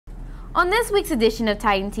On this week's edition of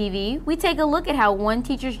Titan TV, we take a look at how one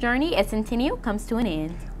teacher's journey at Centennial comes to an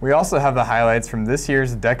end. We also have the highlights from this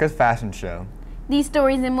year's DECA fashion show. These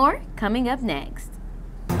stories and more coming up next.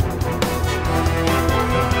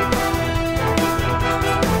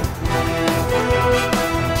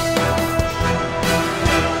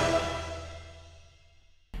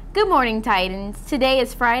 Good morning, Titans. Today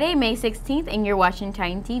is Friday, May 16th, and you're watching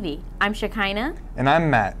Titan TV. I'm Shekinah. And I'm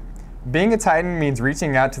Matt. Being a Titan means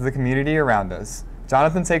reaching out to the community around us.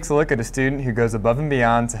 Jonathan takes a look at a student who goes above and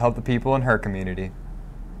beyond to help the people in her community.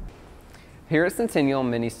 Here at Centennial,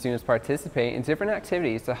 many students participate in different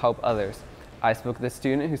activities to help others. I spoke with a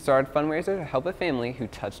student who started a fundraiser to help a family who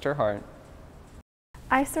touched her heart.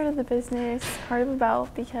 I started the business Heart of a Bell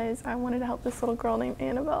because I wanted to help this little girl named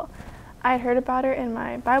Annabelle. I had heard about her in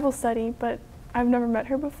my Bible study, but I've never met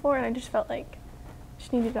her before, and I just felt like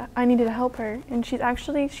I needed to help her. And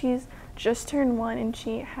she's just turned 1, and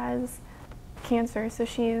she has cancer, so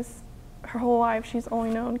her whole life she's only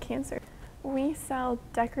known cancer. We sell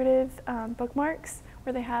decorative bookmarks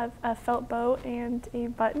where they have a felt bow and a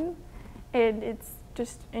button, and it's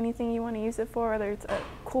just anything you want to use it for, whether it's a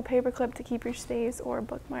cool paper clip to keep your space or a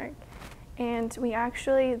bookmark. And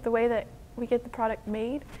the way that we get the product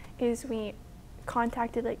made is we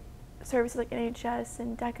contacted services like NHS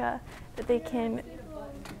and DECA that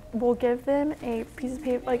we'll give them a piece of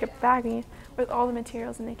paper, like a baggie with all the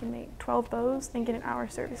materials, and they can make 12 bows and get an hour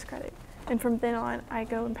service credit. And from then on, I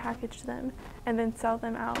go and package them and then sell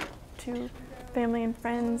them out to family and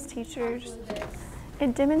friends, teachers.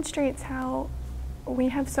 It demonstrates how we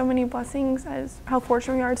have so many blessings, how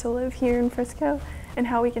fortunate we are to live here in Frisco, and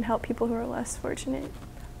how we can help people who are less fortunate.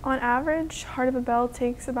 On average, Heart of a Bell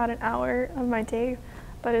takes about an hour of my day,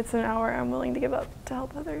 but it's an hour I'm willing to give up to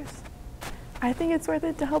help others. I think it's worth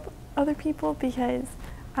it to help other people because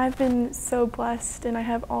I've been so blessed and I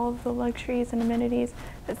have all of the luxuries and amenities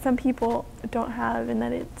that some people don't have, and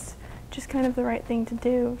that it's just kind of the right thing to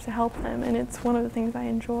do to help them, and it's one of the things I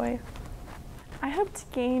enjoy. I hope to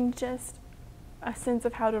gain just a sense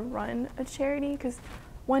of how to run a charity, because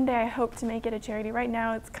one day I hope to make it a charity. Right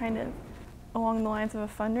now it's kind of along the lines of a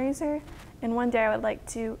fundraiser, and one day I would like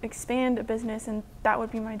to expand a business, and that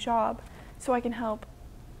would be my job, so I can help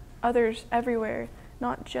others everywhere,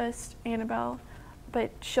 not just Annabelle,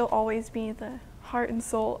 but she'll always be the heart and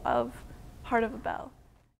soul of Heart of a Bell.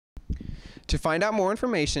 To find out more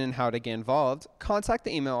information and how to get involved, contact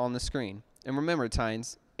the email on the screen. And remember,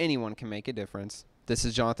 Titans, anyone can make a difference. This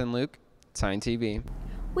is Jonathan Luke, Titan TV.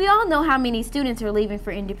 We all know how many students are leaving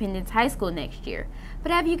for Independence High School next year,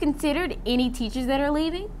 but have you considered any teachers that are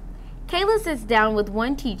leaving? Kayla sits down with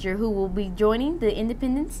one teacher who will be joining the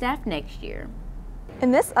Independence staff next year.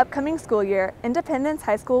 In this upcoming school year, Independence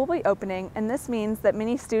High School will be opening, and this means that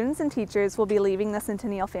many students and teachers will be leaving the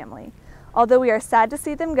Centennial family. Although we are sad to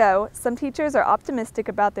see them go, some teachers are optimistic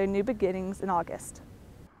about their new beginnings in August.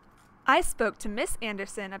 I spoke to Miss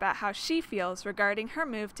Anderson about how she feels regarding her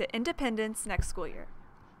move to Independence next school year.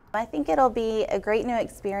 I think it'll be a great new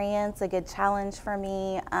experience, a good challenge for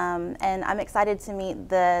me, and I'm excited to meet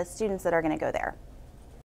the students that are going to go there.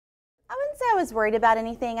 I wouldn't say I was worried about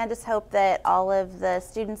anything. I just hope that all of the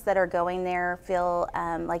students that are going there feel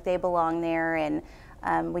like they belong there,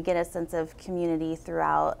 and we get a sense of community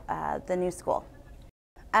throughout the new school.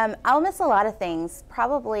 I'll miss a lot of things.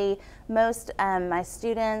 Probably most my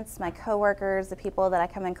students, my coworkers, the people that I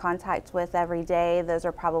come in contact with every day, those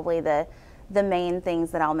are probably the main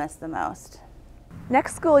things that I'll miss the most.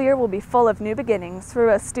 Next school year will be full of new beginnings for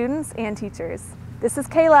both students and teachers. This is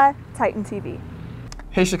Kayla, Titan TV.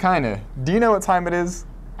 Hey Shekinah, do you know what time it is?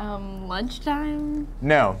 Lunchtime?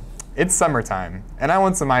 No, it's summertime, and I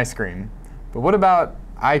want some ice cream. But what about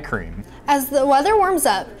eye cream? As the weather warms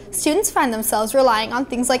up, students find themselves relying on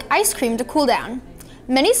things like ice cream to cool down.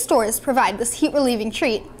 Many stores provide this heat-relieving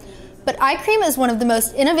treat, but eye cream is one of the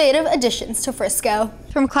most innovative additions to Frisco.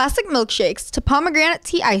 From classic milkshakes to pomegranate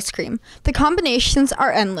tea ice cream, the combinations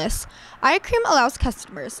are endless. Eye cream allows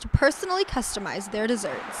customers to personally customize their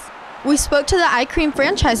desserts. We spoke to the eye cream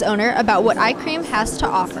franchise owner about what eye cream has to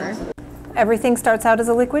offer. Everything starts out as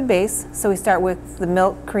a liquid base, so we start with the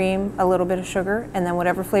milk, cream, a little bit of sugar, and then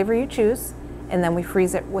whatever flavor you choose, and then we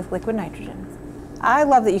freeze it with liquid nitrogen. I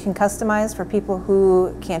love that you can customize for people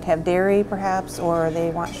who can't have dairy perhaps, or they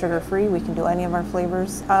want sugar-free. We can do any of our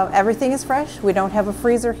flavors. Everything is fresh. We don't have a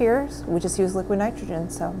freezer here. We just use liquid nitrogen,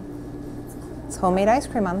 so it's homemade ice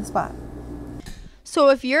cream on the spot. So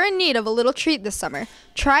if you're in need of a little treat this summer,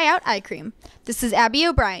 try out eye cream. This is Abby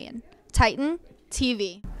O'Brien, Titan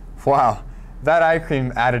TV. Wow, that eye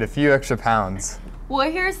cream added a few extra pounds. Well,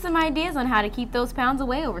 here's some ideas on how to keep those pounds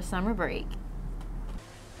away over summer break.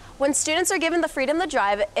 When students are given the freedom to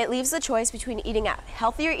drive, it leaves the choice between eating at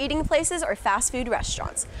healthier eating places or fast food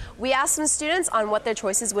restaurants. We asked some students on what their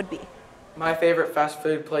choices would be. My favorite fast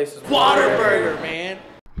food place is Whataburger, man.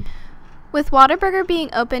 With Whataburger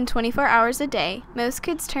being open 24 hours a day, most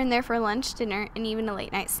kids turn there for lunch, dinner, and even a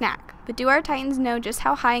late night snack. But do our Titans know just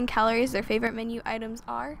how high in calories their favorite menu items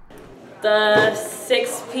are? The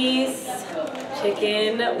 6-piece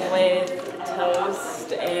chicken with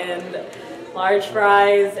toast and large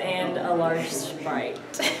fries and a large Sprite.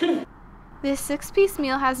 This 6-piece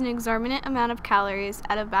meal has an exorbitant amount of calories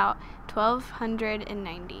at about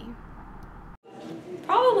 1,290.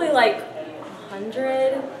 Probably like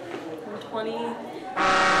 100, 120.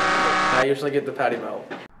 I usually get the patty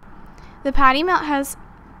melt. The patty melt has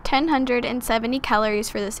 1,070 calories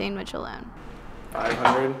for the sandwich alone.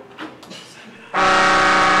 500.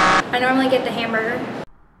 I normally get the hamburger.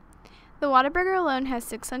 The Whataburger alone has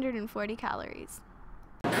 640 calories.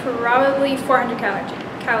 Probably 400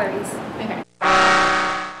 calories. Okay.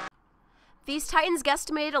 These Titans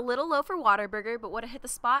guesstimated a little low for Whataburger, but would have hit the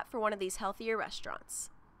spot for one of these healthier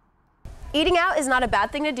restaurants. Eating out is not a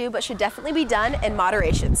bad thing to do, but should definitely be done in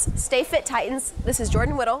moderation. Stay fit, Titans. This is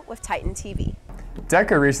Jordan Whittle with Titan TV.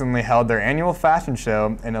 DECA recently held their annual fashion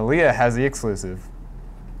show, and Aaliyah has the exclusive.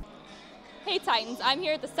 Hey Titans, I'm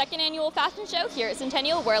here at the second annual fashion show here at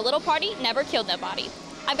Centennial, where a little party never killed nobody.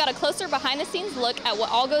 I've got a closer behind the scenes look at what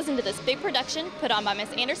all goes into this big production put on by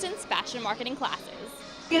Miss Anderson's fashion marketing classes.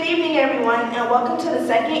 Good evening everyone, and welcome to the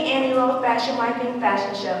second annual Fashion Marketing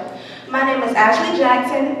Fashion Show. My name is Ashley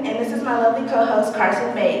Jackson, and this is my lovely co-host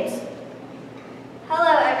Carson Bates.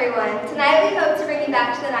 Hello everyone, tonight we hope to bring you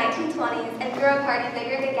back to the 1920s and throw a party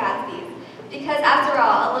bigger than Gatsby's. Because after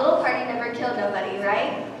all, a little party never killed nobody,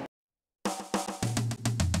 right?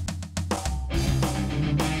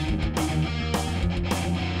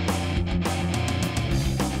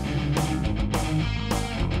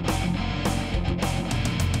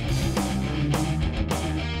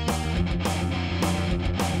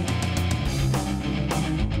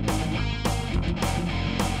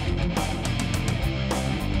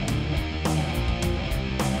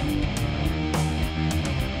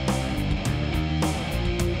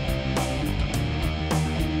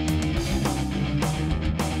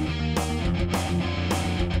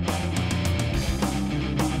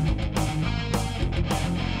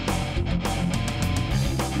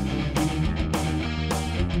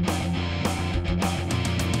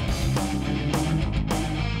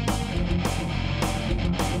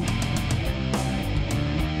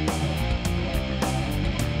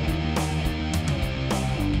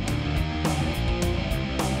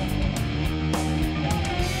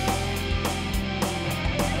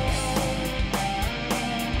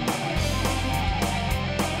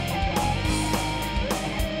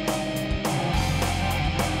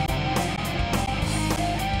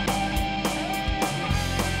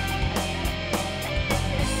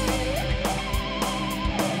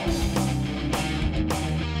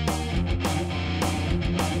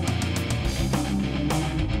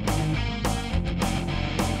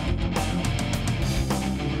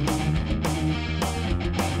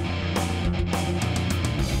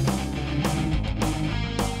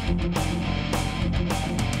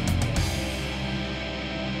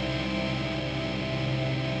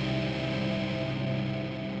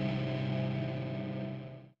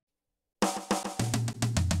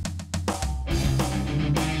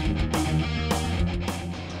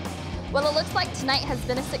 Well, it looks like tonight has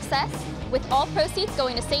been a success, with all proceeds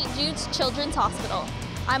going to St. Jude's Children's Hospital.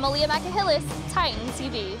 I'm Aaliyah Macahillis, Titan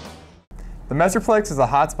TV. The Metroplex is a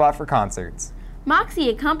hotspot for concerts. Moxie,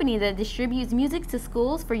 a company that distributes music to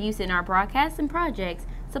schools for use in our broadcasts and projects,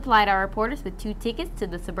 supplied our reporters with 2 tickets to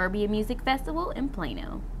the Suburbia Music Festival in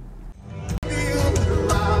Plano.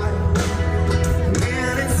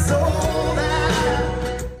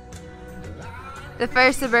 The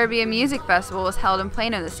first Suburbia Music Festival was held in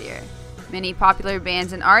Plano this year. Many popular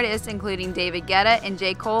bands and artists, including David Guetta and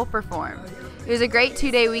J. Cole, performed. It was a great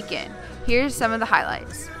 2-day weekend. Here's some of the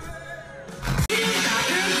highlights.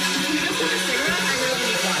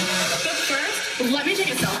 Let me take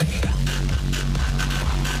a selfie.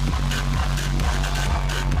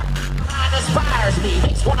 Inspires me,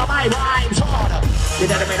 makes one of my rhymes harder. You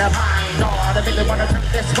never made a mind harder. Make me wanna turn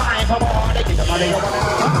this rhyme for more. They get the money over.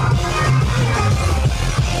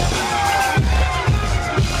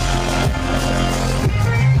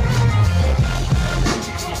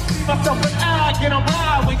 Myself and I get on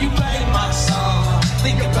wild when you play my song.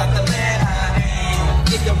 Think about the man I am.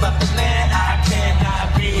 Think about the man I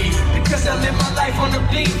cannot be. Because I live my life on the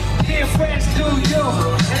beat. Dear friends, do you,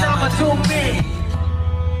 and I'ma do me.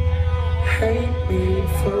 Hate me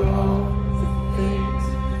for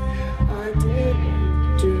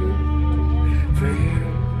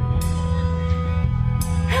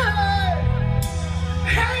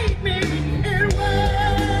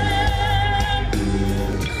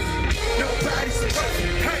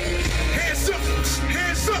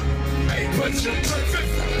picture perfect.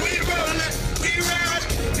 We rollin', we ride,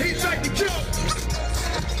 he's like the kill.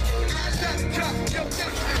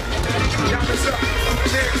 Y'all is up,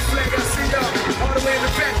 next flag, I see y'all all the way in the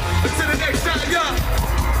back. Until the next time, y'all.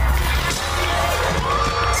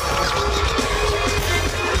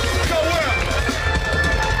 Go world.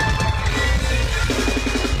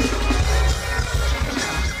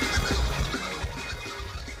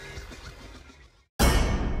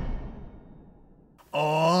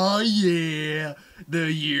 Oh yeah,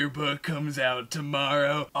 the yearbook comes out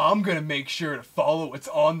tomorrow. I'm gonna make sure to follow what's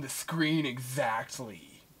on the screen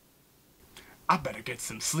exactly. I better get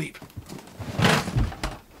some sleep.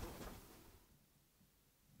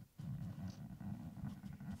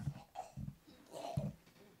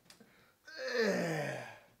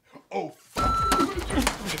 Oh,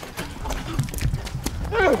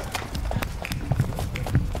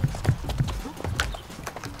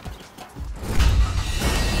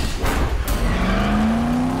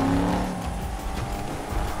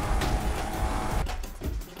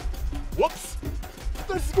 whoops!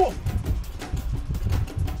 There's school!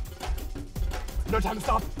 No time to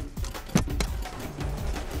stop.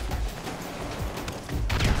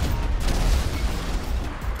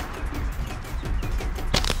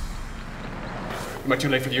 Am I too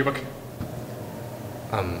late for the yearbook?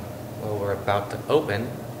 Well, we're about to open.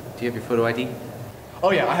 Do you have your photo ID?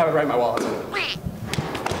 Oh yeah, I have it right in my wallet.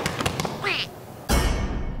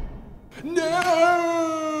 No!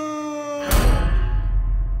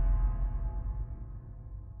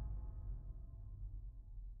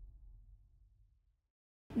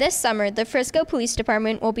 This summer, the Frisco Police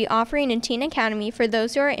Department will be offering a teen academy for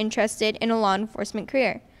those who are interested in a law enforcement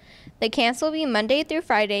career. The camps will be Monday through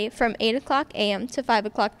Friday from 8 o'clock a.m. to 5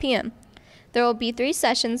 o'clock p.m. There will be 3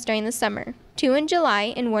 sessions during the summer, 2 in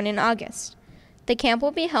July and 1 in August. The camp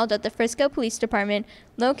will be held at the Frisco Police Department,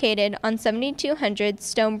 located on 7200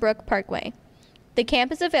 Stonebrook Parkway. The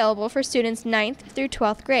camp is available for students 9th through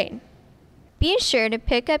 12th grade. Be sure to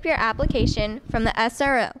pick up your application from the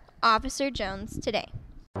SRO, Officer Jones, today.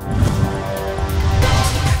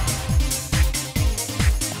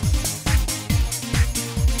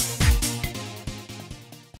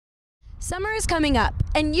 Summer is coming up,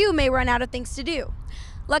 and you may run out of things to do.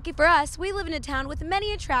 Lucky for us, we live in a town with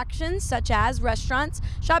many attractions such as restaurants,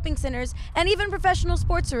 shopping centers, and even professional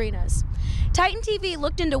sports arenas. Titan TV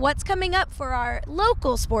looked into what's coming up for our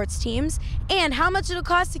local sports teams and how much it'll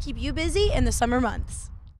cost to keep you busy in the summer months.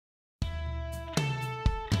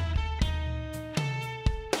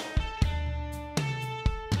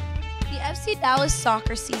 The FC Dallas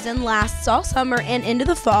soccer season lasts all summer and into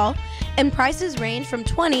the fall, and prices range from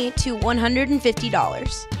 $20 to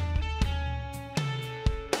 $150.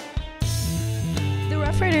 The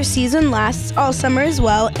Rough Riders season lasts all summer as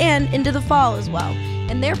well and into the fall as well,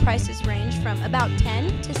 and their prices range from about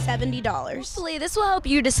 $10 to $70. Hopefully this will help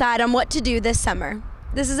you decide on what to do this summer.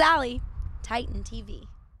 This is Allie, Titan TV.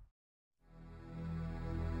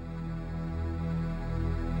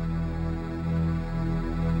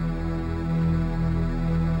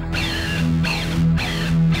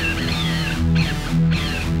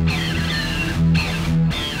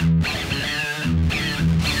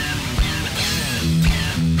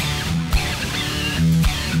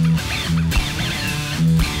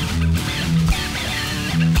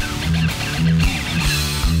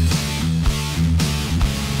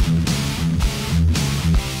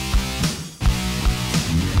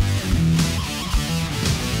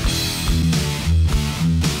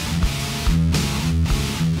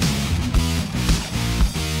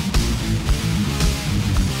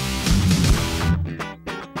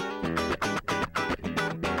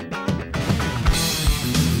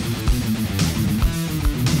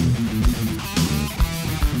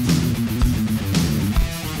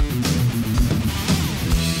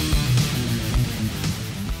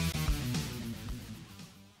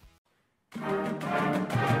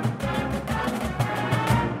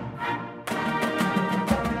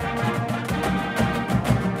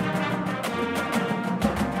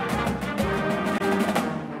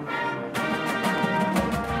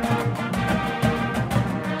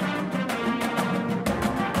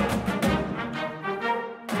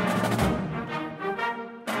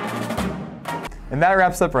 And that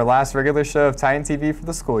wraps up our last regular show of Titan TV for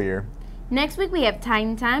the school year. Next week we have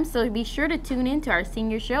Titan Time, so be sure to tune in to our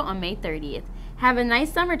senior show on May 30th. Have a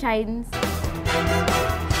nice summer, Titans!